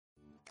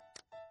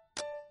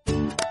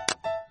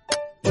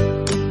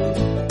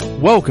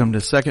Welcome to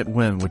Second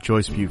Wind with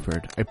Joyce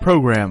Buford, a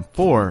program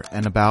for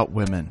and about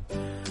women.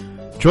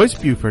 Joyce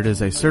Buford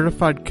is a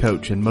certified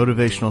coach and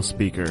motivational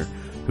speaker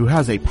who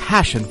has a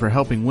passion for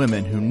helping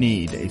women who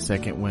need a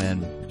second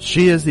wind.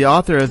 She is the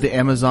author of the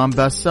Amazon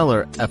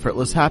bestseller,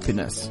 Effortless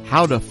Happiness,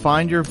 How to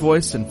Find Your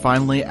Voice and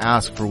Finally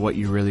Ask for What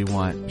You Really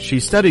Want.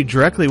 She studied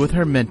directly with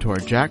her mentor,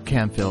 Jack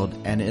Canfield,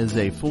 and is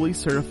a fully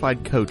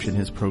certified coach in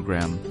his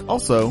program.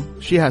 Also,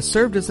 she has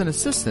served as an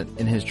assistant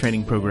in his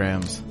training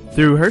programs.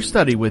 Through her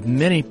study with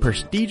many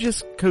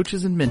prestigious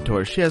coaches and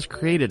mentors, she has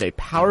created a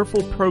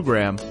powerful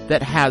program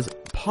that has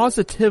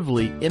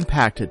positively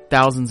impacted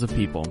thousands of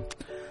people.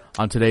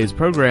 On today's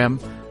program,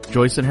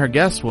 Joyce and her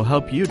guests will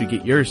help you to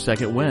get your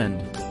second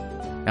wind.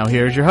 Now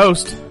here's your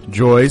host,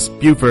 Joyce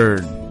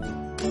Buford.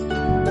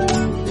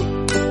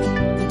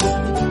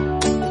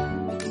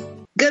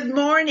 Good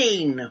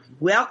morning.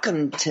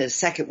 Welcome to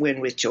Second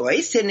Wind with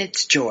Joyce, and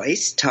it's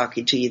Joyce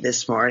talking to you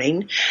this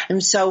morning.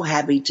 I'm so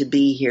happy to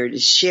be here to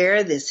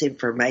share this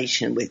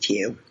information with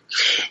you.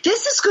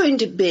 This is going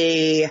to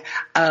be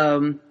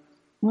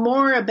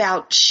more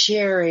about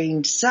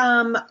sharing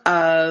some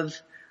of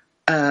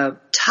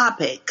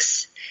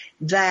topics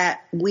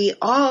that we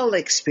all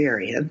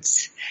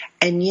experience,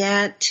 and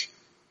yet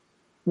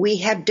we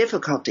have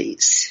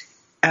difficulties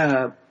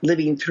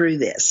living through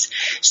this.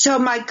 So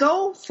my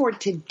goal for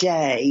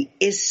today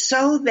is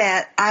so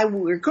that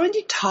we're going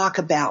to talk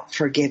about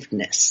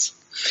forgiveness.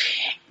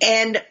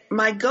 And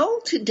my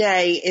goal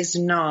today is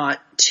not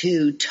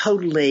to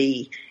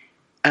totally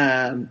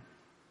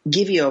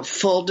give you a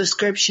full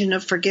description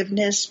of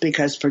forgiveness,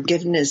 because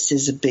forgiveness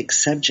is a big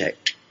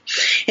subject.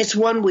 It's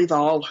one we've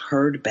all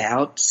heard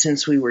about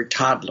since we were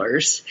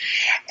toddlers,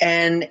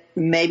 and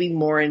maybe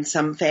more in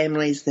some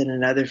families than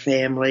in other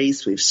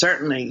families. We've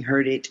certainly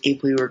heard it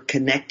if we were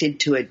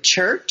connected to a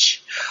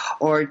church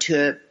or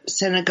to a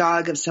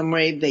synagogue of some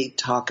way. They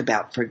talk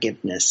about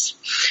forgiveness.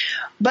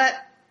 But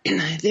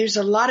there's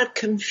a lot of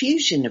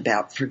confusion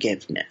about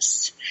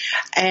forgiveness,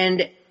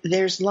 and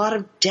there's a lot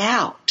of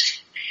doubt.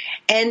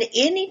 And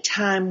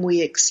anytime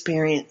we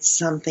experience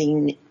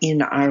something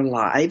in our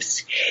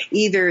lives,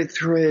 either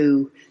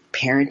through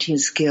parenting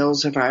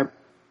skills of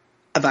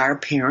our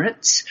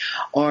parents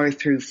or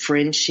through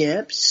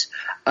friendships,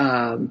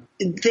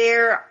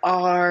 there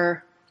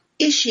are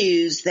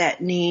issues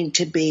that need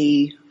to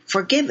be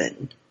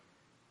forgiven.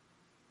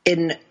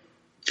 And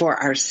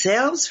for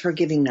ourselves,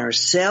 forgiving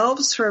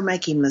ourselves for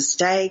making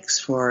mistakes,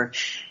 for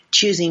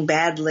choosing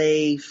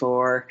badly,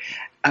 for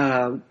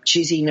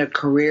choosing a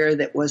career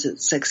that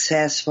wasn't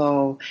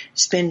successful,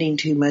 spending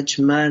too much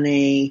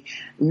money,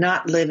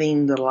 not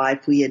living the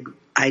life we had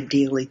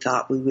ideally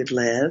thought we would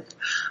live,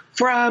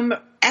 from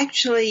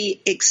actually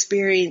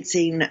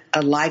experiencing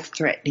a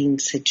life-threatening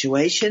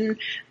situation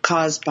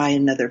caused by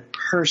another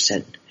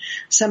person,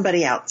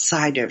 somebody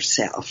outside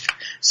ourselves.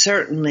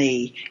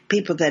 Certainly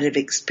people that have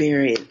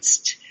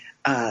experienced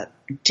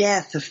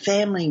death of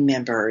family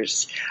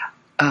members,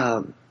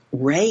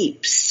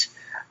 rapes,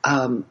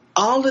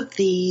 all of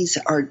these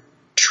are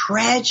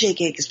tragic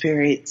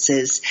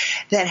experiences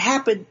that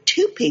happen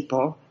to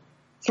people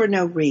for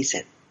no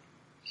reason.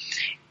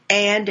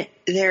 And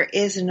there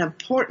is an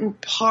important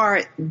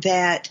part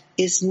that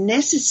is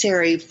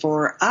necessary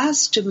for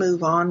us to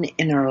move on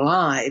in our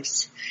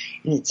lives,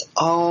 and it's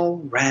all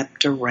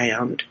wrapped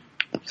around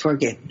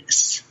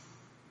forgiveness.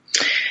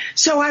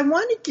 So I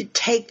wanted to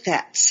take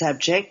that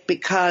subject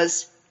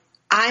because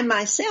I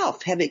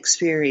myself have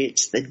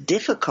experienced the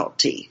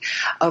difficulty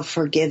of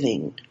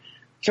forgiving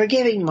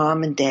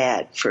mom and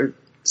dad for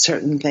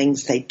certain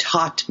things they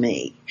taught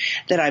me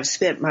that I've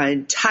spent my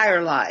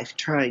entire life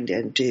trying to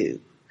undo,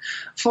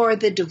 for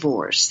the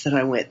divorce that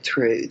I went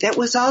through that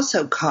was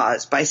also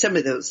caused by some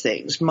of those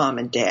things mom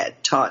and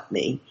dad taught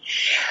me.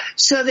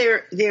 So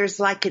there's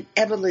like an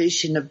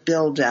evolution of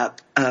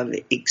buildup of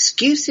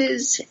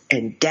excuses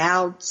and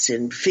doubts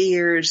and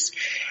fears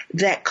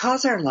that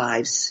cause our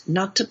lives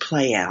not to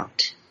play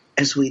out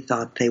as we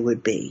thought they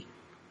would be.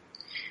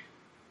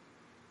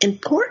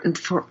 Important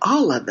for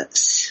all of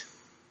us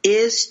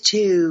is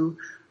to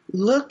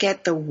look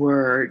at the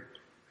word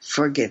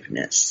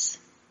forgiveness.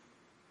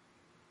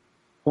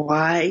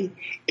 Why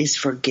is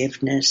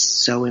forgiveness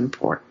so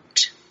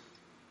important?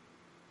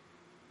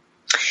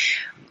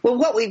 Well,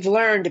 what we've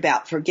learned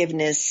about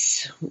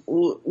forgiveness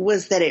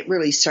was that it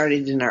really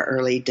started in our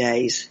early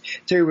days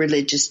through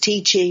religious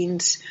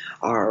teachings,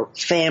 our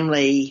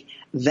family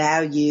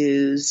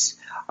values,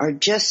 or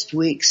just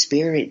we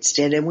experienced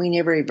it and we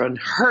never even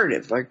heard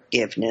of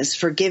forgiveness,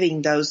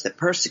 forgiving those that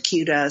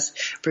persecute us,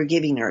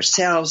 forgiving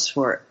ourselves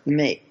for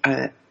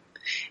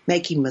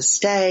making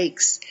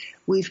mistakes.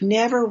 We've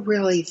never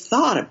really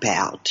thought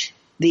about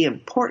the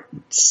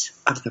importance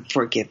of the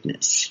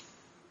forgiveness.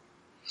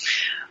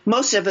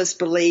 Most of us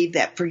believe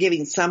that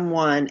forgiving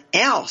someone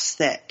else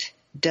that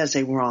does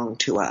a wrong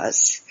to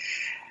us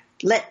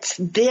lets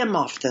them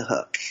off the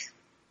hook.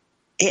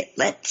 It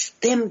lets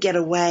them get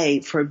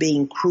away for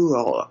being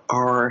cruel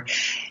or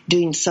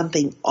doing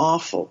something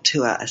awful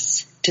to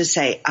us, to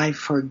say, I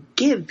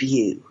forgive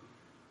you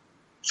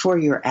for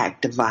your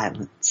act of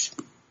violence.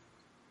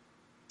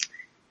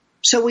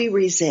 So we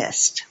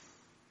resist.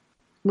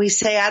 We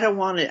say, I don't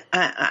want to,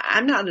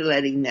 I'm not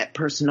letting that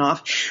person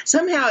off.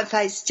 Somehow if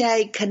I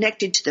stay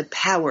connected to the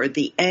power,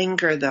 the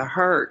anger, the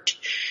hurt,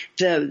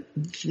 the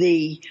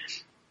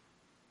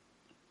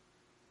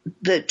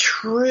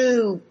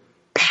true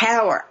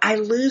power, I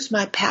lose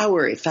my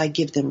power if I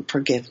give them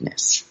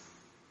forgiveness.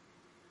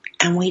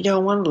 And we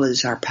don't want to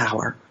lose our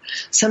power.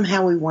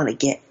 Somehow we want to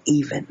get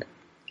even.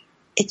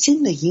 It's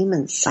in the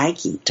human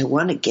psyche to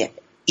want to get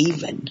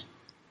even.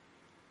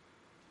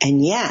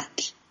 And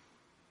yet,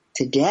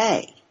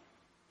 today,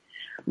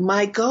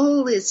 my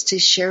goal is to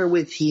share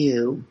with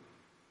you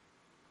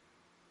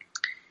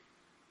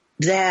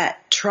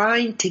that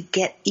trying to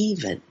get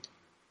even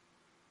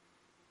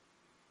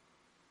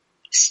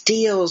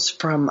steals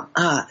from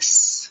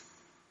us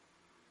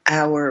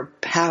our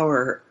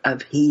power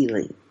of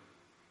healing.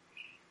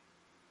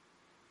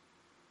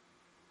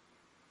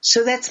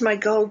 So that's my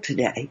goal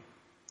today.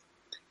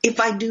 If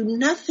I do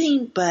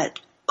nothing but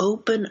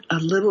open a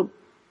little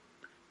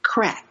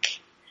crack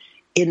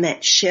in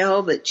that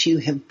shell that you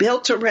have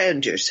built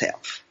around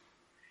yourself,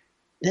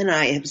 then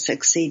I have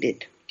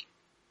succeeded.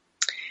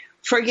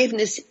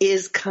 Forgiveness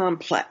is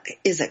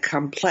a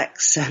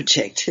complex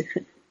subject.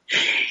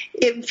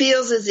 It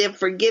feels as if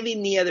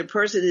forgiving the other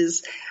person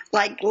is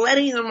like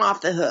letting them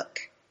off the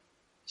hook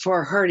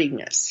for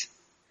hurting us,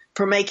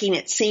 for making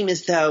it seem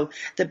as though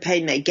the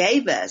pain they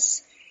gave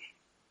us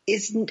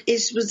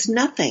was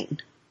nothing.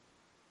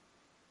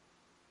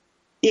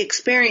 The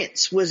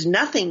experience was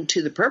nothing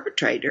to the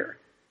perpetrator,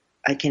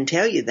 I can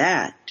tell you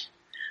that,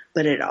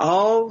 but it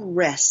all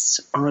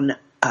rests on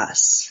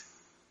us,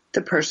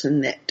 the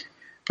person that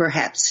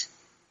perhaps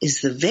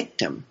is the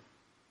victim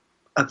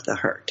of the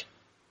hurt.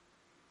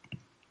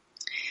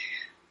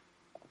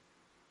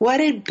 What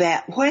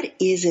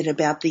is it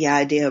about the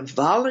idea of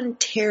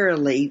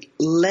voluntarily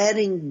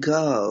letting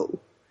go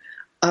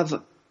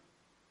of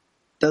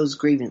those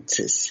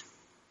grievances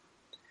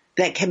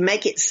that can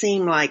make it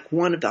seem like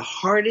one of the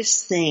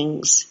hardest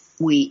things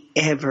we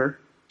ever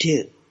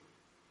do?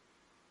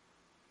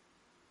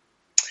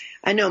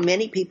 I know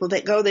many people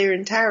that go their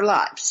entire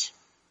lives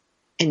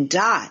and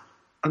die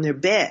on their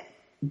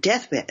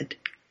deathbed,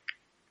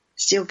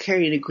 still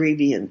carrying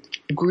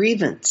a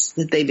grievance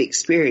that they've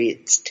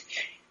experienced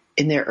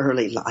in their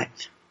early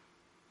life.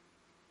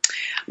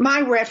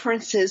 My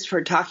references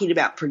for talking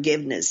about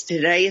forgiveness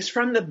today is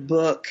from the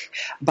book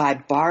by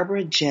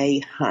Barbara J.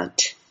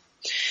 Hunt.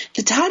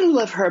 The title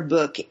of her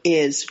book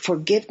is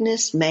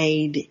Forgiveness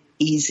Made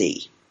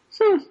Easy.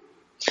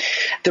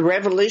 The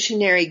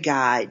Revolutionary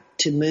Guide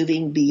to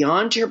Moving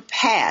Beyond Your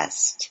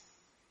Past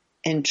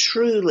and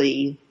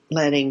Truly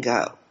Letting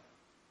Go.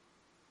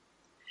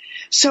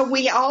 So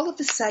we all of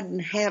a sudden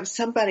have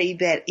somebody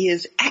that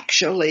is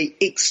actually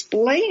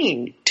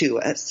explaining to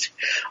us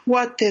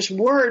what this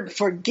word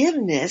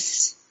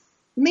forgiveness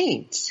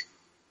means.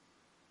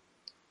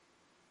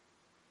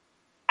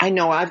 I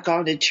know I've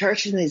gone to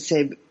church and they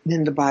say,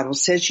 then the Bible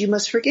says you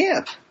must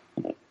forgive.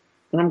 And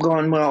I'm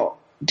going, well,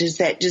 does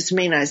that just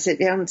mean I sit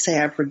down and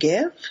say I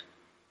forgive?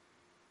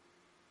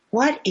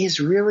 What is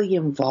really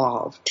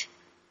involved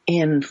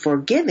in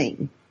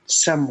forgiving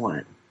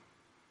someone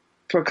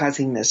for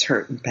causing this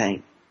hurt and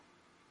pain?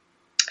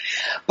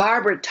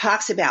 Barbara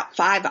talks about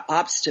 5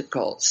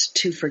 obstacles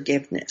to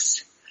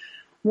forgiveness.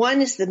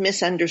 One is the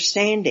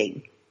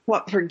misunderstanding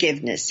what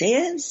forgiveness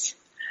is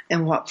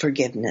and what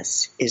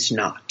forgiveness is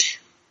not,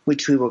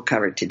 which we will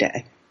cover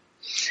today.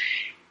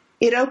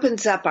 It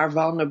opens up our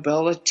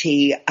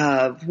vulnerability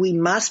of we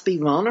must be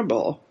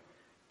vulnerable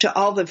to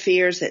all the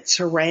fears that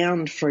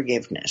surround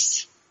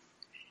forgiveness.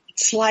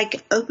 It's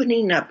like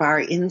opening up our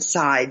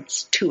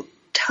insides to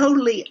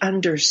totally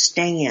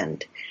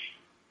understand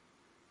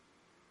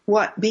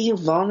what being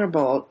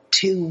vulnerable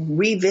to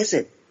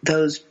revisit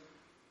those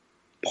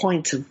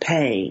points of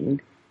pain,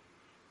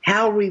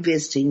 how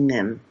revisiting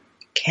them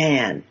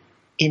can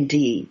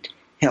indeed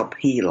help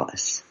heal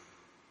us.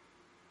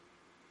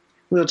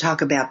 We'll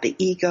talk about the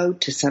ego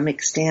to some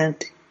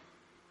extent.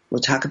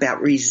 We'll talk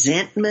about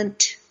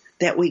resentment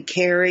that we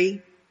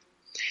carry,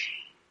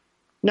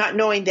 not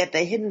knowing that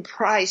the hidden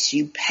price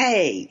you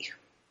pay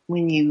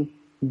when you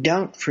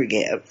don't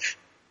forgive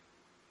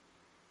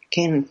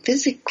can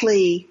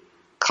physically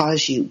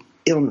cause you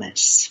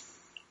illness.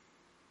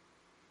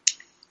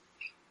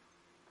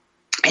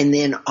 And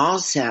then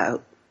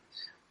also,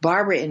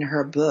 Barbara in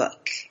her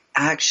book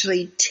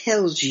actually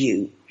tells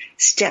you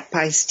step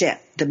by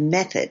step the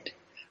method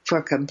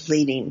for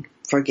completing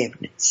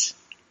forgiveness.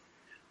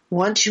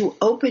 Once you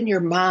open your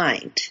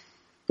mind,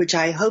 which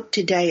I hope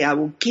today I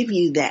will give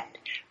you that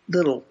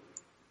little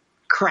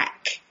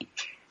crack,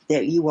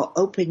 that you will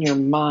open your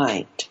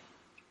mind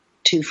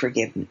to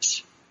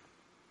forgiveness.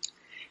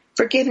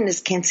 Forgiveness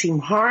can seem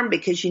hard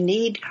because you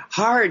need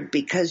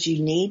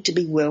to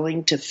be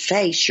willing to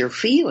face your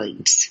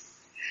feelings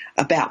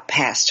about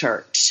past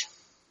hurts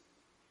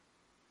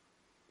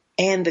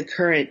and the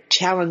current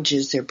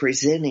challenges they're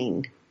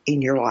presenting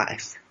in your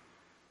life.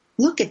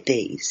 Look at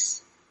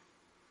these.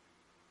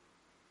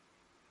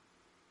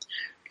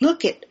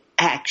 Look at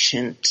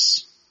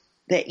actions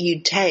that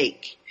you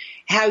take,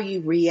 how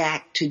you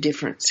react to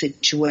different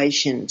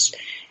situations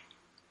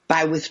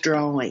by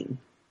withdrawing,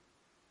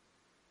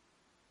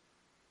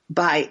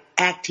 by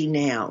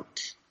acting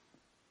out.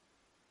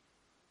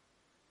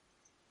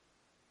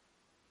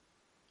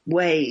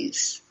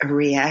 Ways of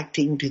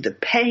reacting to the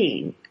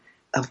pain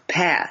of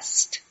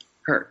past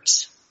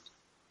hurts.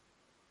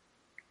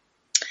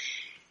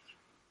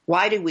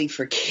 Why do we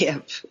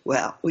forgive?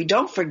 Well, we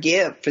don't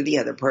forgive for the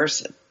other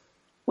person.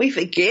 We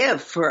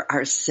forgive for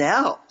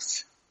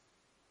ourselves,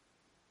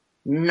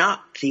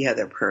 not the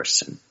other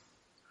person.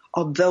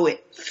 Although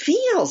it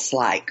feels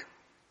like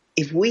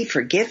if we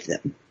forgive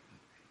them,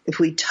 if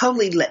we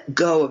totally let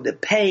go of the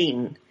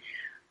pain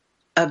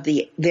of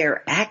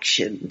their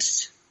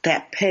actions,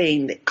 that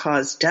pain that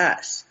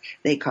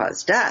they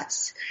caused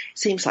us,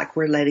 seems like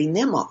we're letting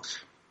them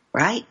off,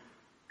 right?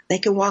 They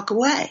can walk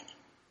away.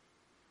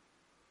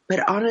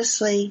 But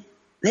honestly,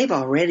 they've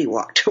already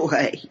walked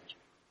away.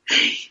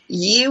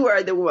 You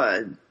are the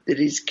one that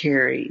is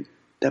carrying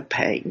the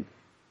pain.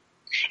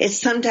 It's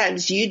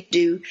sometimes you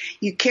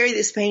carry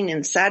this pain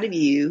inside of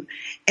you,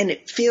 and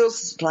it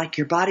feels like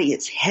your body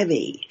is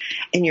heavy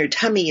and your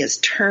tummy is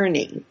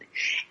turning.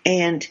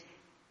 And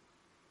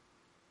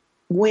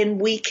when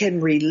we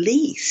can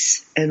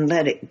release and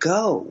let it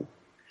go,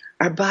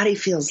 our body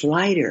feels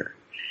lighter.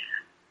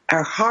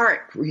 Our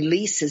heart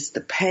releases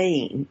the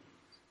pain,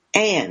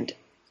 and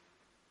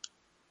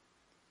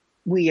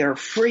we are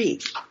free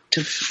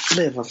to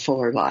live a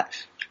fuller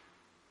life.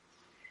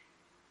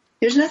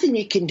 There's nothing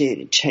you can do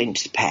to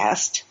change the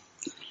past,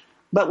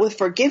 but with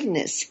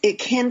forgiveness, it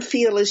can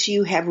feel as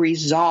you have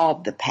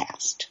resolved the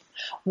past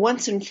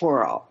once and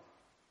for all.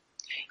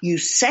 You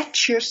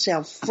set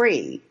yourself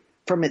free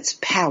from its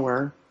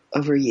power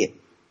over you.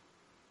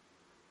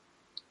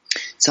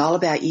 It's all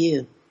about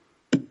you.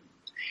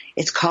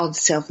 It's called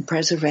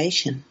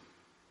self-preservation.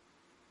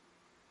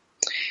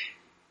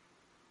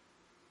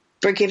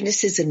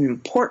 Forgiveness is an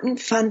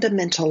important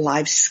fundamental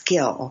life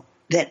skill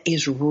that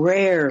is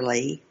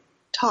rarely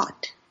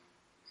taught.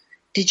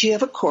 Did you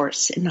have a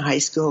course in high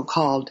school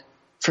called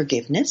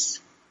forgiveness?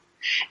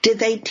 Did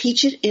they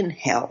teach it in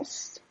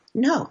health?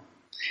 No.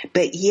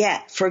 But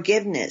yet,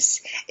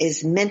 forgiveness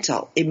is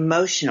mental,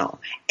 emotional,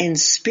 and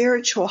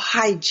spiritual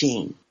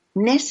hygiene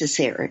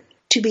necessary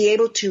to be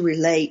able to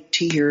relate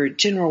to your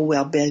general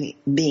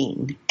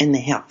well-being and the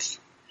health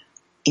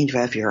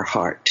of your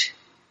heart.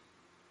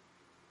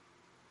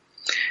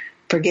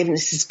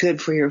 Forgiveness is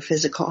good for your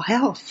physical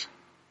health.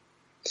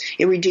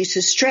 It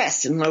reduces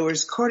stress and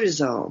lowers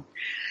cortisol.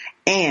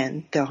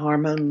 And the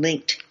hormone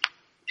linked,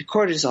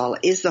 cortisol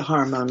is the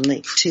hormone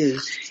linked to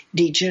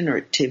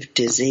degenerative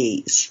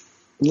disease,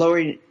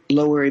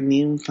 lower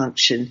immune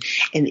function,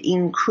 and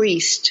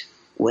increased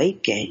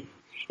weight gain.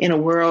 In a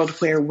world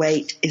where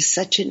weight is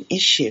such an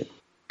issue,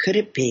 could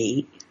it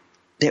be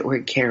that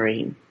we're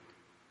carrying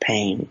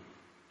pain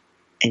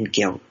and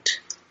guilt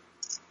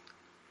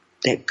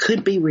that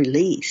could be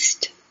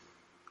released?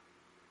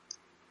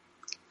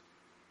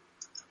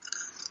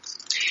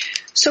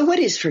 So what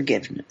is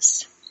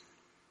forgiveness?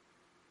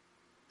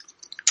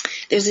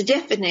 There's a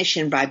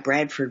definition by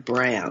Bradford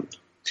Brown.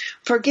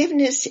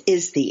 Forgiveness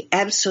is the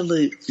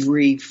absolute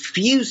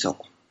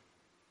refusal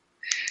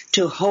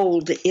to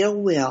hold ill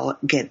will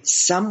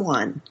against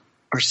someone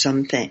or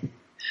something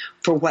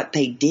for what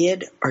they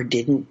did or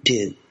didn't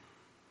do.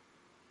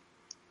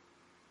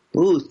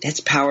 Ooh, that's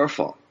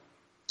powerful.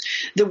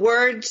 The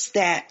word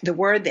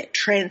that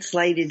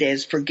translated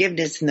as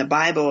forgiveness in the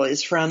Bible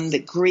is from the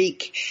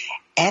Greek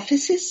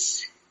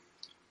aphesis,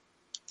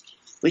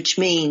 which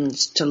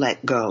means to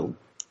let go.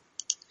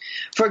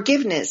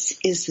 Forgiveness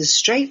is the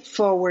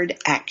straightforward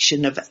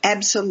action of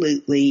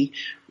absolutely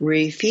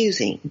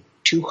refusing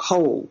to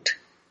hold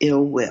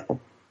ill will.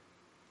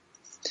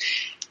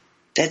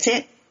 That's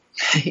it.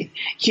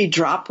 You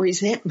drop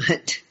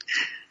resentment.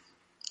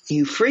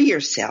 You free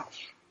yourself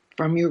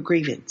from your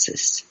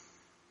grievances.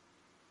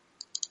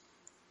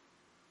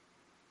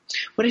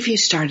 What if you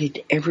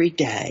started every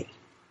day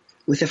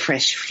with a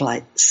fresh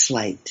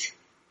slate?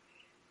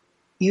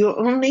 You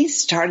only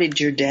started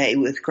your day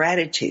with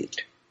gratitude,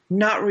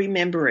 not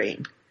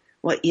remembering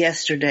what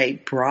yesterday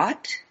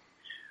brought,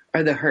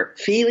 or the hurt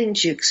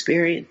feelings you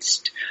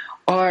experienced,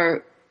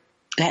 or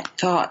that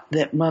thought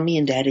that mommy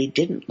and daddy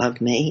didn't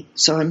love me,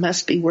 so I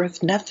must be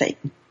worth nothing,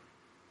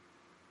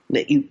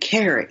 that you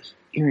carry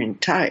your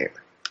entire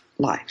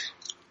life.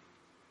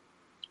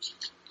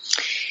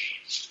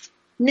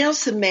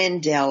 Nelson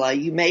Mandela,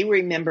 you may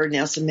remember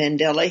Nelson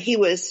Mandela. He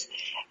was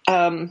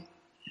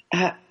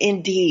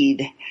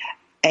indeed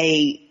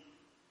a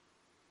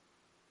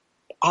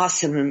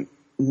awesome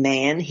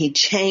man. He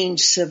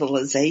changed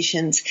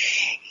civilizations.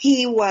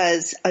 He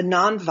was a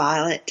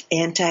nonviolent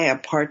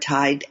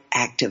anti-apartheid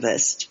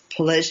activist,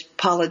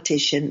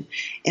 politician,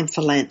 and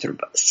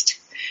philanthropist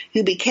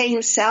who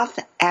became South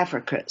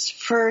Africa's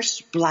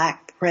first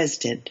black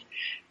president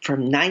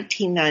from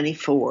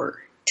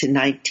 1994 to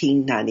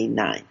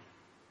 1999.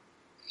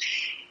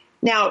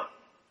 Now,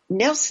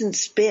 Nelson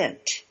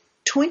spent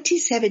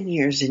 27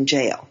 years in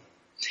jail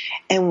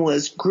and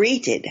was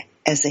greeted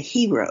as a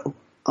hero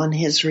on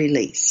his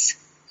release.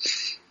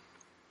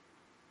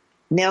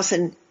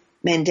 Nelson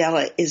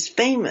Mandela is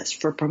famous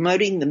for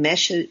promoting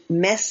the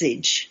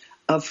message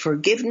of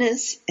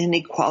forgiveness and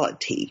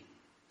equality.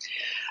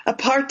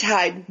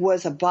 Apartheid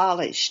was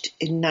abolished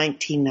in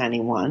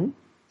 1991,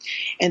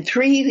 and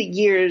 3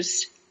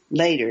 years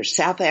later,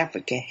 South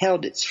Africa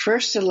held its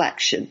first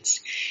elections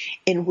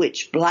in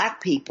which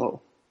black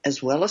people,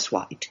 as well as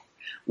white,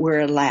 were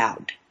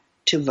allowed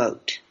to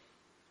vote.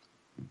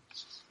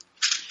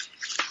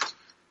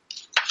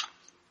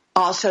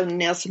 Also,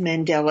 Nelson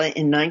Mandela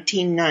in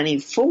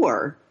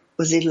 1994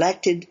 was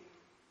elected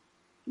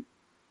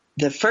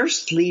the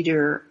first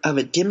leader of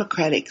a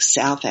democratic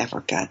South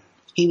Africa.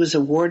 He was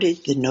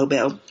awarded the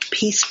Nobel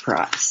Peace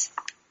Prize.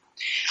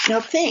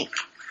 Now think,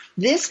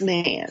 this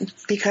man,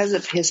 because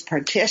of his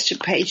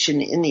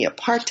participation in the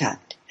apartheid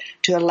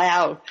to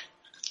allow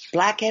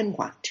black and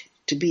white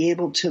to be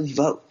able to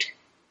vote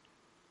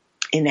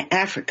in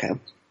Africa,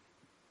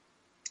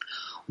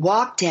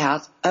 walked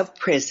out of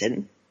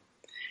prison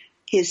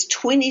his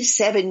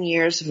 27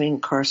 years of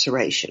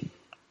incarceration,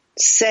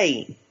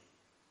 saying,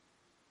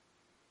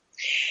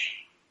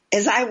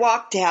 "As I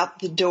walked out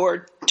the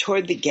door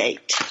toward the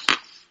gate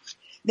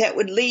that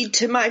would lead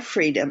to my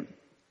freedom,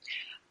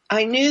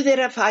 I knew that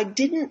if I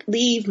didn't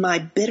leave my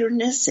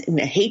bitterness and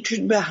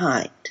hatred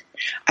behind,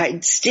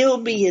 I'd still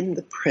be in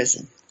the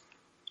prison."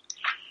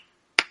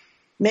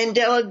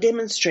 Mandela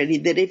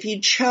demonstrated that if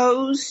you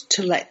chose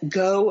to let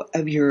go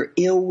of your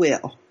ill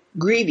will,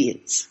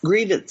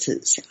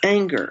 grievances,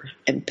 anger,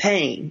 and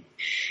pain,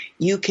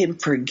 you can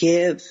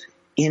forgive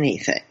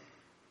anything.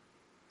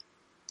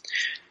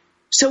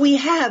 So we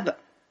have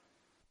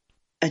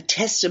a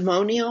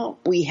testimonial,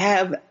 we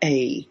have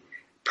a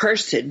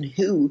person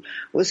who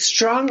was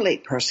strongly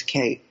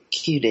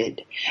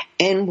persecuted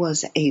and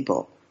was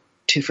able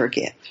to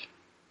forgive.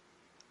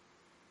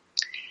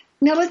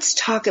 Now let's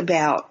talk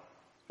about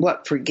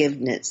what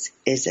forgiveness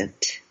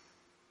isn't.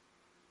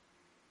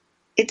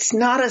 It's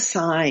not a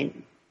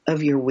sign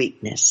of your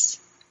weakness.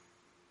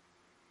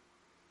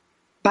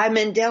 By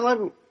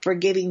Mandela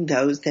forgiving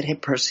those that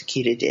had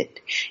persecuted it,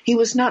 he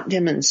was not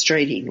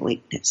demonstrating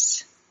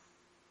weakness.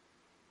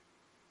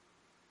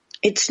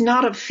 It's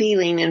not a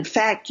feeling. In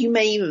fact, you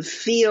may even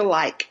feel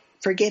like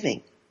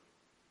forgiving.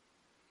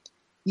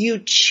 You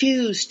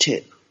choose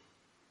to.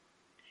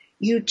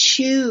 You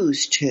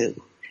choose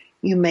to.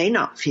 You may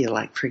not feel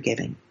like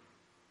forgiving,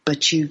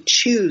 but you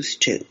choose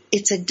to.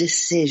 It's a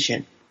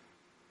decision.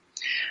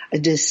 A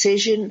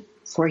decision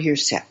for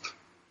yourself.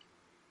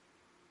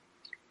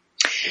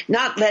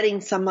 Not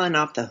letting someone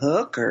off the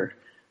hook or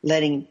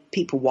letting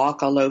people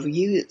walk all over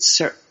you.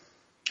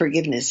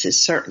 Forgiveness is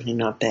certainly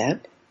not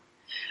that.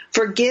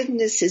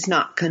 Forgiveness is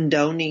not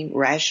condoning,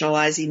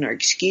 rationalizing, or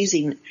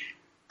excusing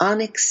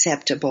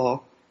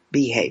unacceptable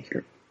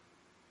behavior.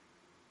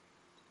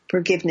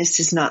 Forgiveness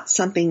is not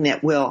something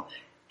that will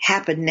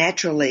happen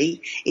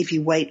naturally if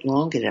you wait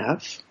long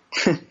enough.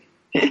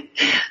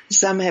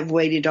 Some have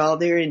waited all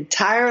their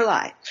entire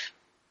life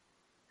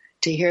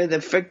to hear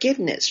the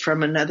forgiveness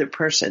from another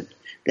person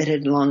that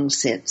had long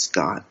since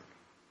gone.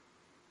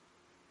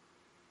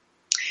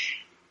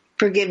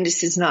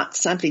 Forgiveness is not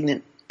something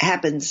that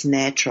happens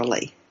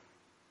naturally.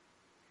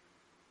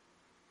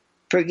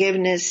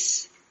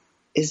 Forgiveness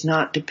is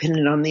not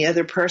dependent on the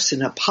other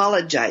person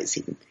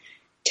apologizing,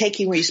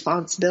 taking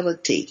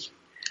responsibility,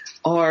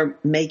 or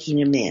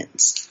making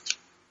amends.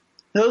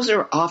 Those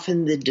are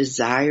often the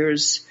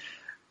desires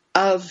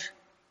of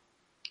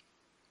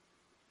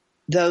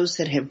those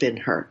that have been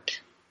hurt,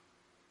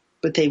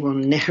 but they will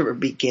never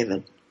be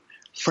given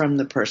from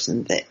the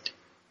person that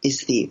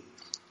is the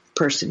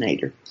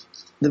personator,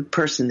 the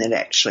person that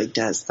actually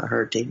does the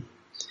hurting.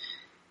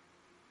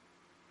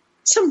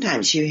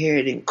 Sometimes you hear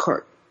it in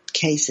court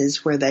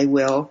cases where they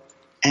will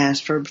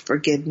ask for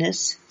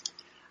forgiveness.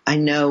 I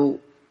know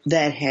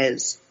that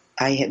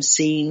I have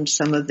seen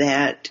some of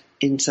that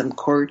in some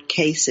court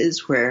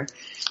cases where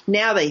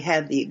now they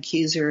have the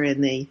accuser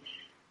and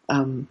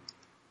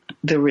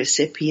the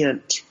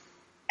recipient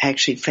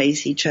actually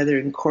face each other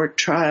in court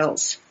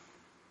trials.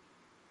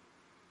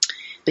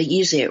 But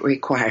usually it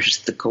requires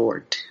the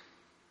court.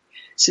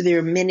 So there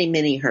are many,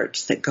 many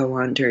hurts that go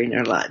on during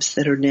our lives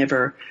that are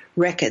never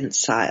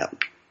reconciled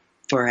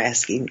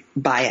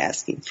by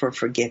asking for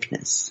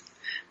forgiveness.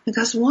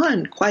 Because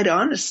one, quite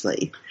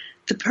honestly,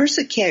 the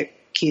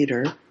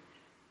persecutor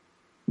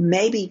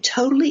may be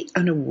totally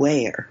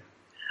unaware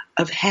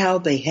of how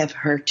they have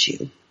hurt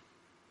you.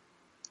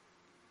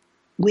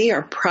 We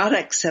are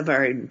products of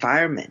our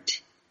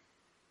environment.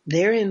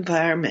 Their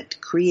environment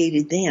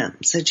created them,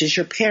 such as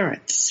your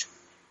parents.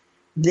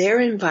 Their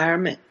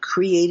environment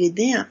created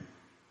them.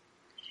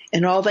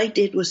 And all they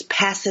did was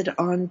pass it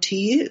on to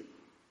you.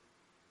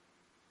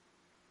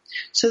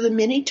 So the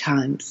many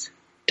times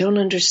don't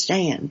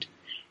understand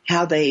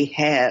how they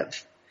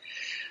have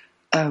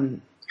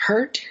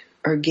hurt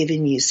or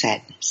given you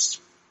sadness.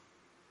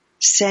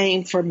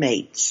 Same for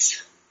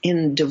mates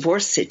in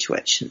divorce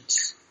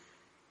situations.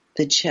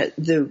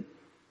 The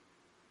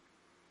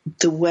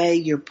the way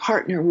your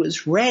partner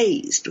was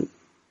raised,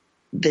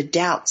 the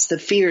doubts, the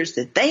fears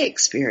that they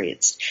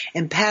experienced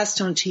and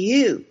passed on to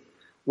you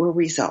were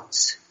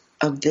results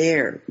of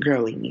their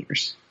growing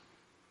years.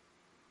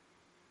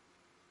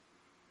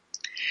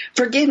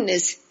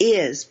 Forgiveness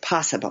is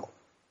possible.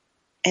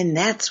 And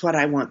that's what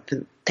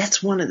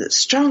that's one of the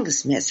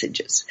strongest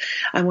messages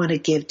I want to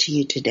give to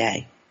you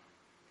today.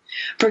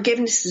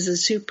 Forgiveness is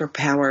a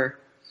superpower.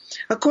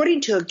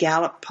 According to a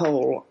Gallup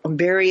poll on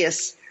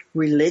various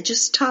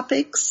religious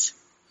topics,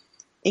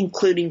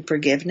 including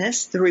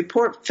forgiveness, the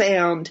report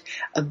found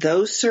of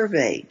those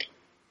surveyed,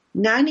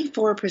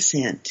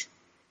 94%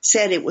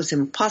 said it was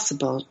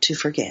impossible to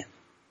forgive.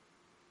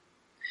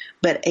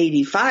 But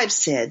 85%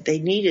 said they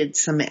needed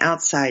some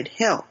outside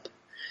help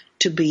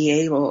to be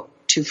able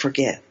to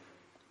forgive.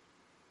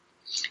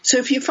 So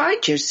if you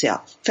find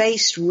yourself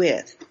faced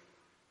with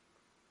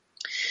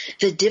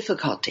the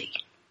difficulty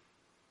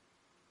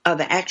of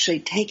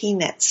actually taking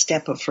that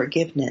step of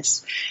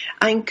forgiveness,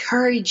 I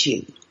encourage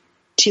you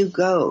to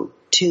go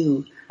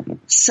to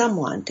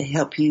someone to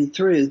help you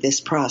through this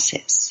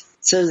process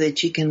so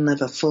that you can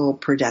live a full,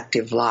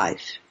 productive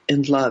life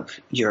and love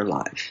your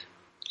life.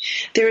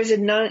 There is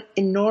an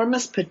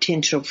enormous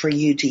potential for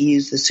you to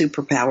use the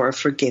superpower of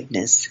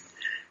forgiveness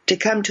to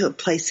come to a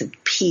place of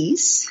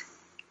peace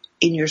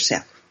in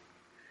yourself,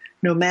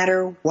 no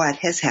matter what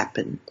has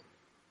happened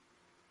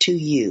to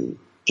you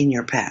in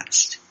your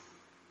past.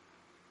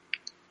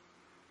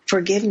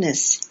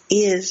 Forgiveness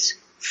is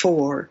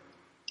for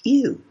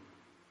you.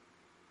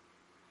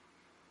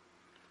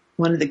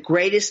 One of the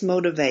greatest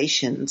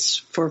motivations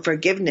for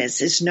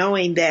forgiveness is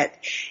knowing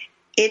that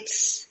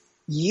it's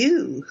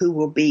you who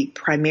will be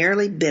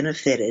primarily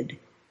benefited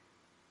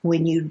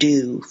when you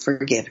do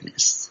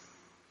forgiveness,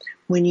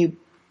 when you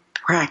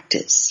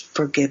practice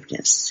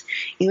forgiveness,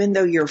 even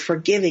though you're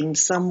forgiving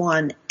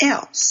someone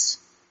else.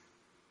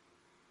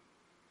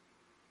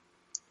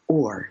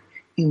 Or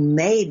you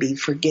may be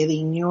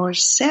forgiving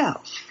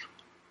yourself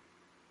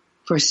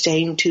for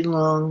staying too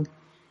long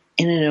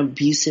in an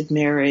abusive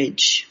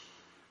marriage,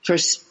 for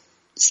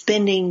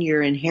spending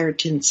your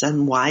inheritance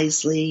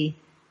unwisely,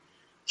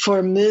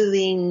 for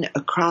moving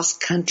across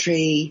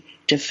country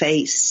to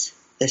face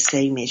the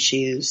same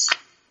issues,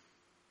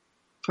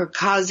 for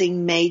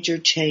causing major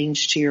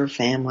change to your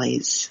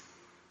families.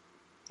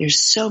 There's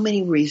so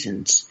many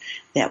reasons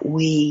that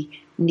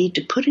we need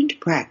to put into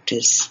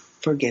practice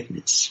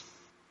forgiveness.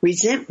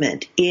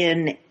 Resentment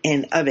in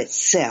and of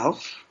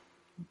itself,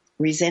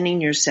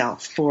 resenting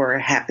yourself for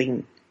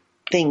having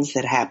things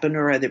that happen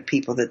or other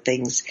people that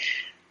things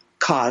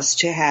cause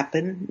to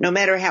happen, no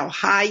matter how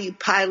high you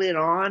pile it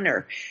on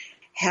or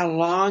how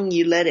long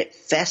you let it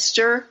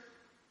fester,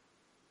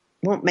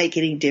 won't make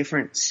any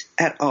difference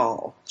at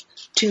all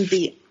to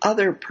the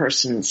other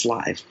person's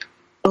life,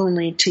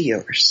 only to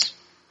yours.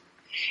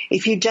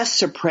 If you just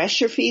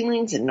suppress your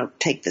feelings and don't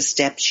take the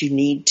steps you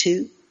need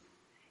to,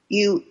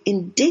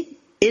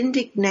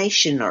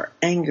 indignation or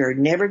anger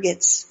never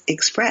gets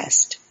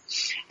expressed,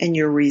 and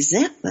your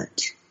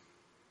resentment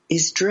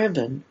is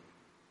driven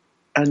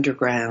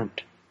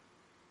underground.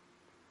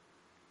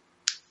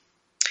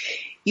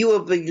 You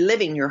will be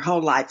living your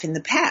whole life in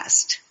the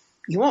past.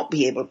 You won't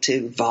be able to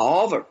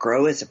evolve or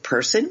grow as a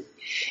person.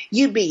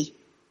 You'd be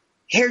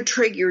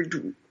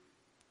hair-triggered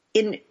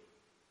in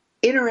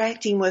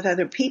interacting with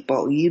other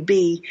people. You'd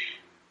be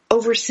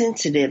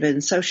oversensitive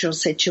in social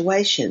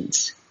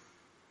situations.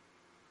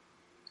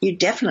 You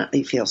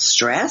definitely feel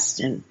stressed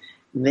and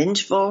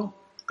vengeful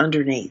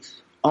underneath.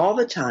 All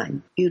the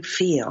time, you'd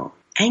feel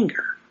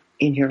anger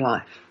in your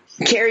life.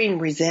 Carrying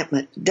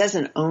resentment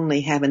doesn't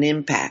only have an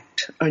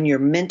impact on your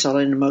mental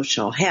and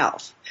emotional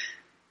health.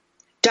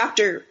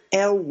 Dr.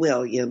 L.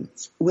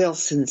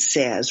 Wilson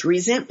says,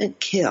 resentment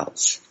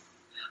kills.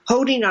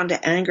 Holding on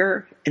to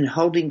anger and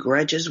holding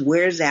grudges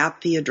wears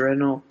out the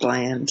adrenal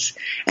glands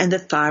and the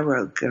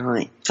thyroid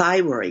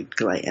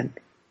gland.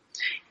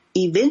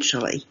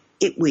 Eventually,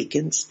 it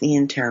weakens the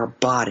entire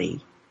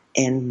body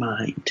and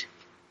mind.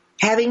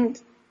 Having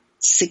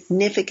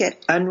significant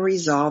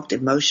unresolved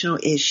emotional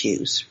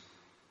issues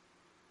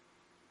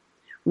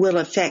will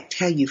affect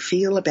how you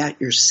feel about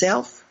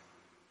yourself,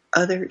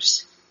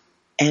 others,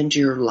 and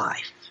your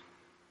life.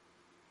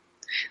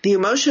 The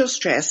emotional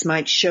stress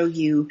might show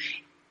you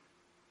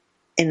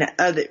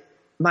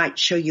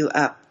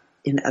up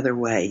in other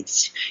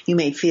ways. You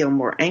may feel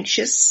more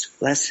anxious,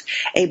 less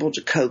able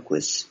to cope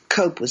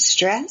with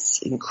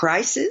stress and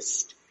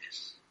crisis,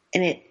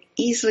 and it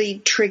easily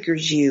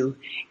triggers you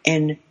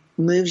and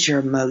moves your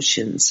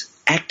emotions,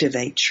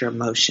 activates your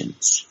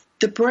emotions.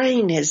 The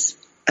brain is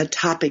a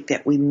topic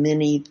that we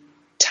many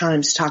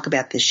times talk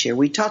about this year.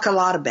 We talk a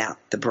lot about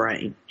the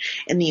brain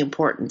and the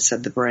importance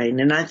of the brain,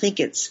 and I think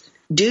it's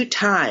due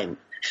time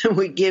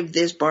we give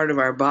this part of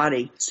our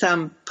body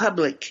some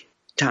public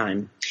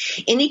time.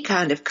 Any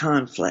kind of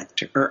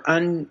conflict or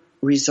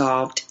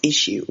unresolved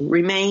issue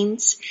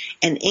remains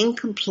an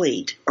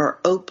incomplete or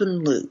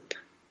open loop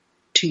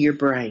to your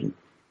brain.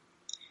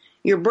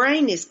 Your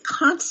brain is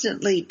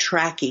constantly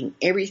tracking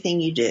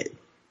everything you do,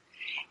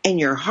 and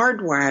you're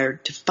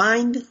hardwired to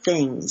find the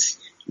things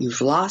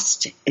you've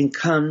lost and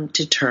come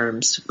to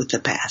terms with the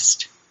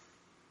past.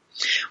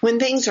 When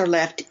things are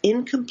left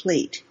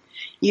incomplete,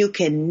 you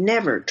can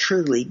never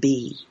truly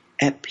be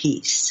at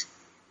peace.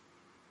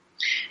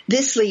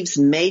 This leaves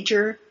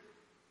major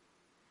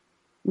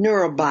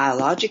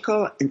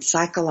neurobiological and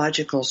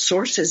psychological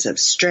sources of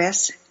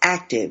stress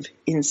active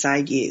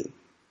inside you.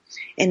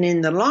 And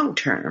in the long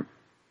term,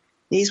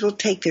 these will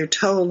take their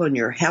toll on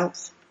your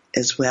health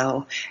as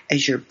well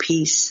as your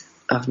peace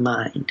of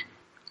mind.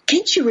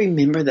 Can't you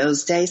remember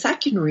those days? I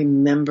can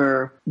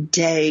remember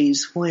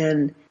days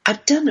when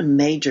I've done a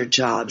major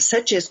job,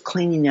 such as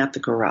cleaning out the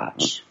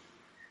garage.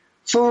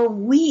 For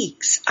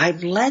weeks,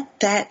 I've let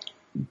that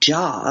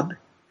job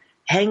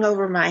hang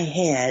over my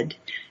head,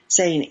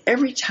 saying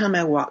every time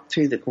I walk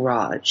through the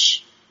garage,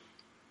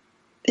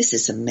 this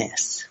is a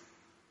mess.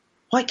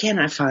 Why can't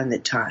I find the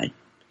time?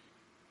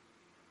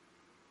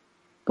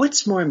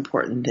 What's more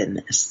important than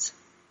this?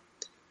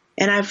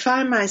 And I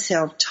find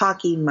myself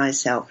talking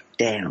myself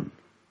down.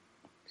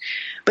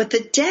 But the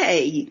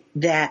day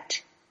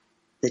that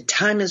the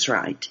time is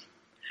right,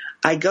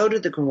 I go to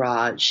the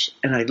garage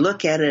and I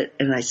look at it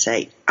and I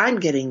say, I'm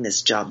getting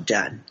this job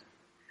done.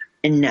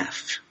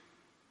 Enough.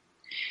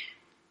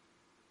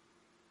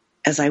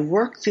 As I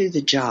work through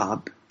the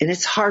job, and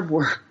it's hard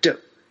work.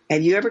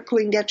 Have you ever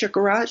cleaned out your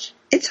garage?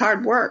 It's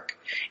hard work.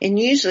 And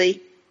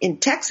usually in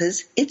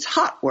Texas, it's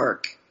hot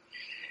work.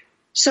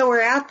 So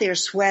we're out there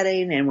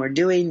sweating and we're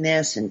doing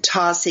this and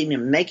tossing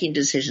and making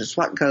decisions,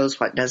 what goes,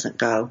 what doesn't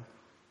go.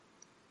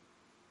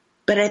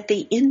 But at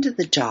the end of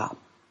the job,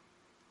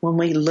 when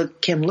we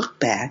can look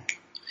back,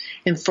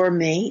 and for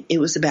me, it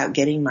was about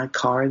getting my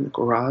car in the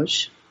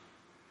garage.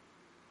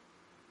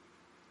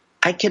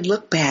 I could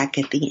look back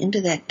at the end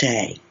of that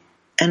day,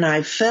 and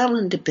I fell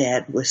into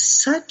bed with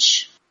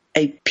such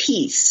a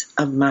peace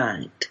of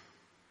mind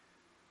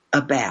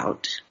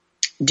about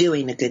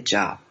doing a good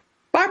job.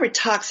 Barbara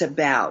talks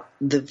about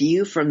the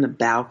view from the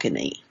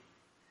balcony.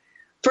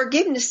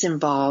 Forgiveness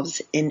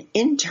involves an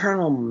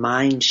internal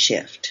mind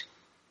shift.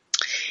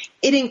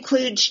 It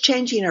includes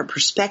changing our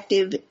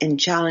perspective and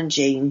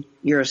challenging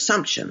your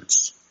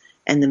assumptions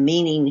and the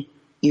meaning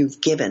you've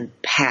given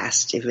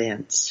past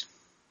events.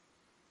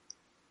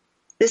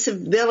 This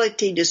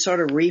ability to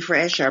sort of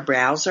refresh our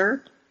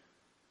browser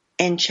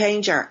and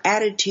change our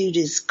attitude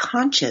is a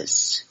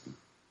conscious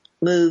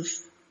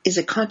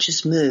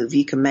move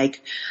you can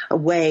make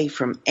away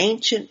from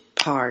ancient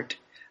part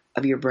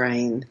of your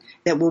brain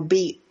that will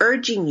be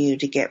urging you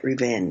to get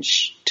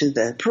revenge to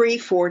the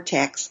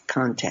pre-vortex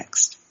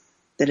context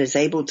that is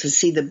able to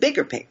see the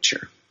bigger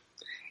picture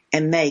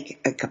and make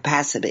a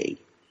capacity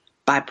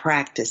by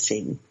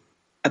practicing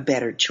a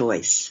better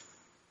choice.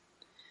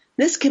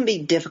 This can be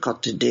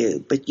difficult to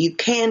do, but you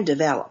can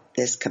develop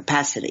this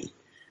capacity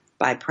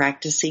by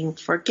practicing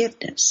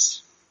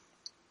forgiveness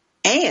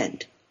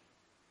and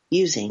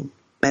using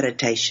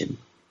meditation.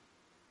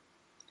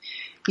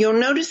 You'll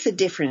notice the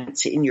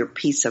difference in your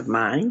peace of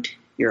mind,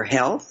 your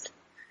health,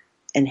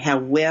 and how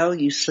well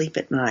you sleep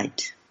at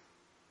night.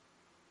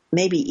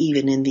 Maybe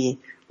even in the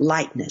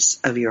lightness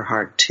of your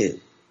heart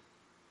too.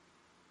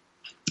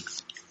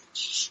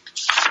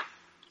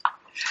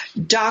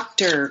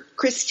 Dr.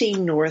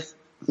 Christine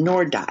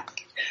Northrup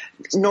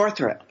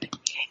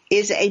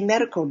is a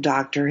medical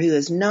doctor who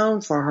is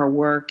known for her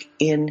work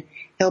in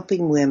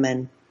helping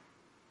women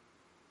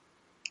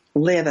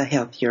live a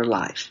healthier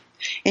life.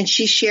 And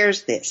she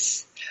shares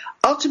this.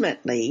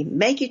 Ultimately,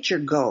 make it your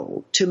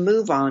goal to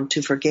move on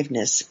to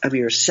forgiveness of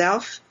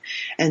yourself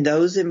and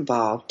those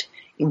involved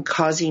in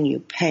causing you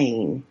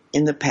pain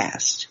in the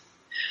past.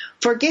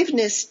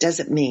 Forgiveness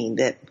doesn't mean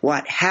that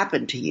what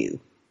happened to you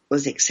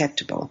was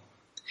acceptable.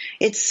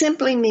 It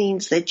simply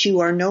means that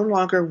you are no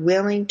longer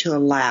willing to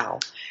allow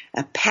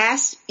a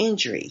past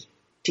injury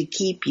to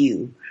keep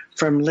you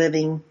from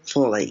living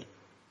fully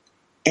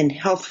and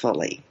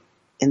healthfully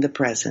in the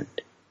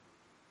present.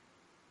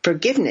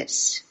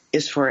 Forgiveness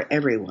is for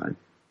everyone.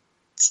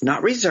 It's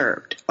not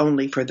reserved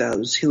only for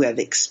those who have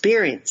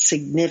experienced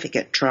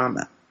significant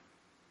trauma.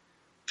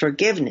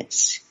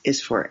 Forgiveness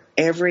is for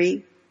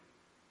every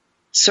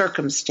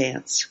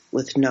circumstance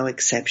with no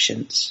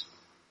exceptions.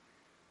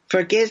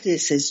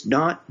 Forgiveness is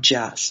not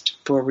just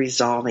for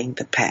resolving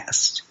the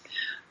past.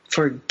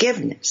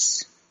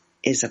 Forgiveness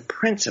is a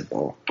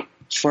principle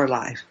for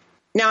life.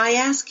 Now I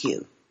ask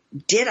you,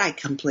 did I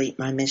complete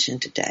my mission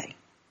today?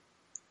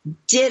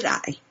 Did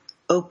I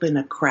open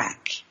a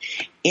crack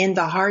in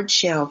the hard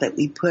shell that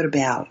we put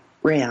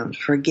around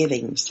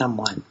forgiving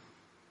someone?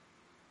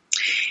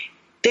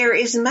 There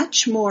is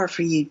much more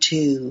for you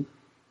to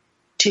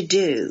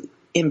do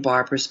in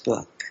Barbara's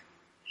book.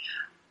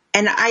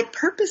 And I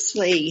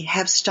purposely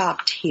have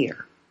stopped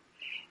here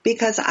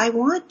because I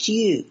want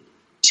you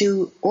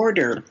to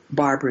order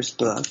Barbara's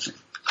book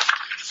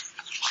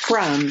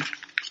from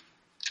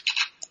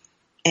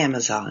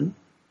Amazon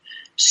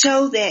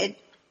so that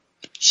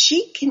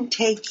she can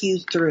take you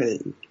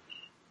through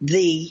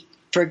the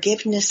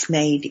Forgiveness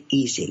Made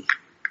Easy.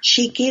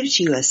 She gives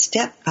you a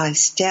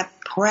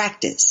step-by-step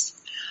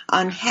practice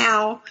on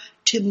how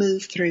to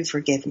move through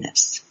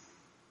forgiveness.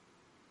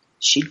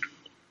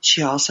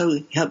 She also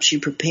helps you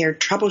prepare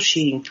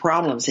troubleshooting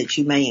problems that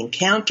you may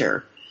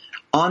encounter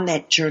on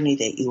that journey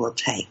that you will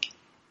take.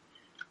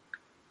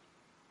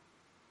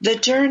 The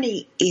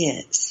journey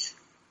is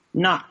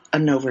not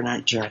an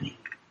overnight journey.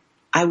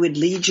 I would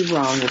lead you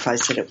wrong if I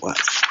said it was.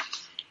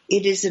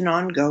 It is an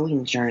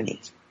ongoing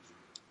journey.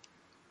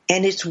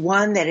 And it's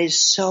one that is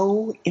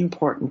so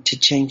important to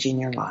changing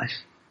your life.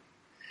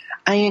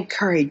 I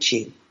encourage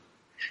you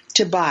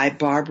to buy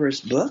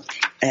Barbara's book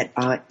at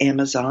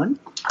Amazon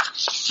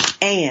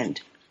and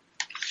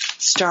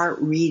start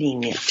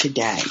reading it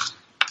today.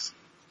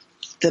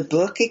 The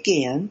book,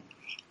 again,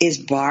 is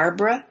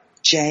Barbara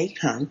J.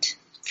 Hunt,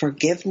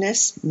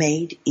 Forgiveness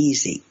Made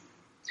Easy.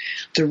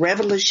 The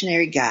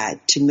Revolutionary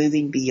Guide to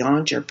Moving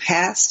Beyond Your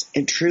Past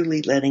and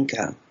Truly Letting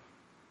Go.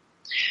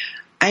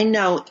 I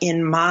know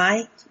in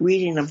my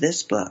reading of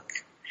this book,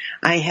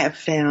 I have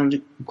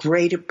found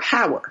greater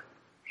power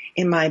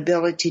in my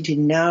ability to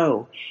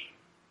know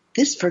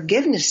this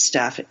forgiveness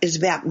stuff is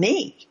about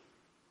me.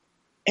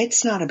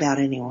 It's not about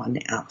anyone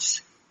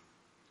else.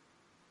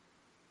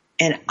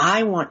 And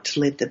I want to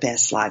live the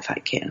best life I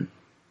can.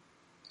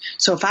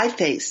 So if I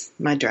face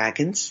my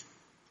dragons,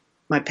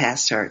 my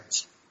past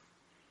hurts,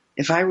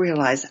 if I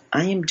realize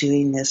I am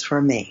doing this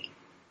for me,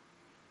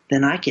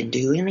 then I can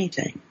do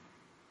anything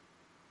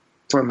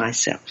for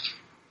myself.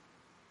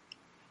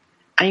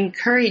 I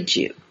encourage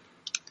you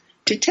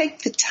to take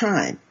the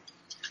time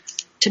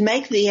to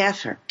make the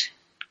effort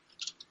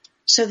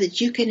so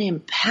that you can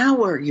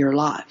empower your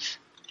life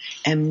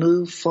and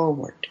move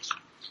forward,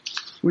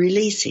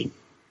 releasing,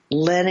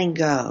 letting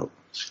go,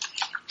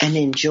 and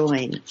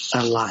enjoying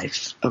a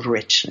life of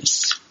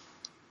richness.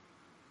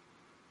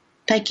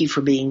 Thank you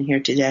for being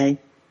here today.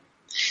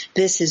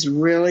 This has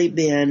really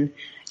been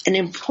an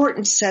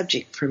important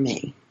subject for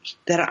me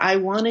that I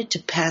wanted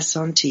to pass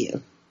on to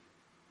you.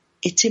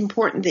 It's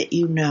important that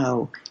you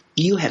know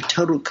you have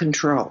total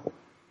control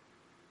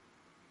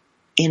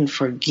in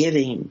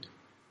forgiving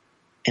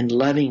and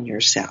loving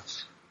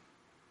yourself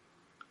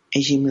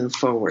as you move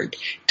forward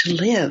to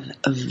live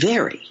a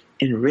very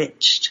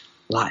enriched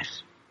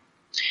life.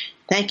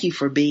 Thank you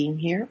for being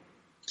here.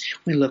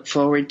 We look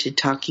forward to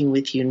talking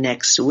with you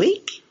next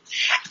week,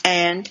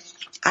 and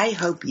I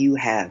hope you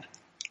have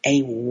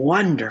a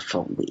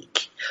wonderful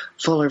week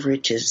full of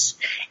riches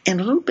and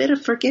a little bit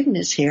of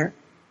forgiveness here.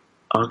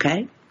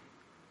 Okay?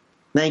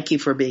 Thank you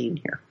for being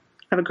here.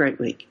 Have a great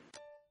week.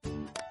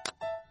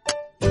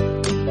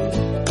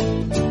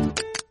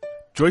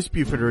 Joyce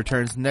Buford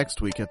returns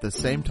next week at the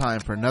same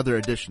time for another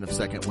edition of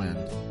Second Wind.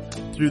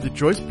 Through the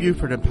Joyce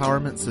Buford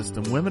Empowerment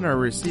System, women are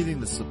receiving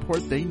the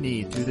support they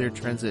need through their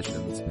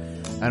transitions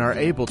and are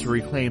able to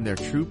reclaim their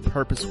true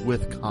purpose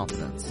with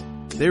confidence.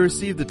 They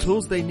receive the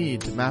tools they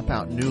need to map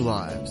out new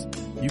lives.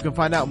 You can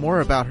find out more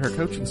about her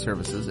coaching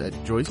services at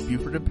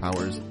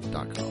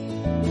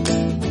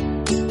joycebufordempowers.com.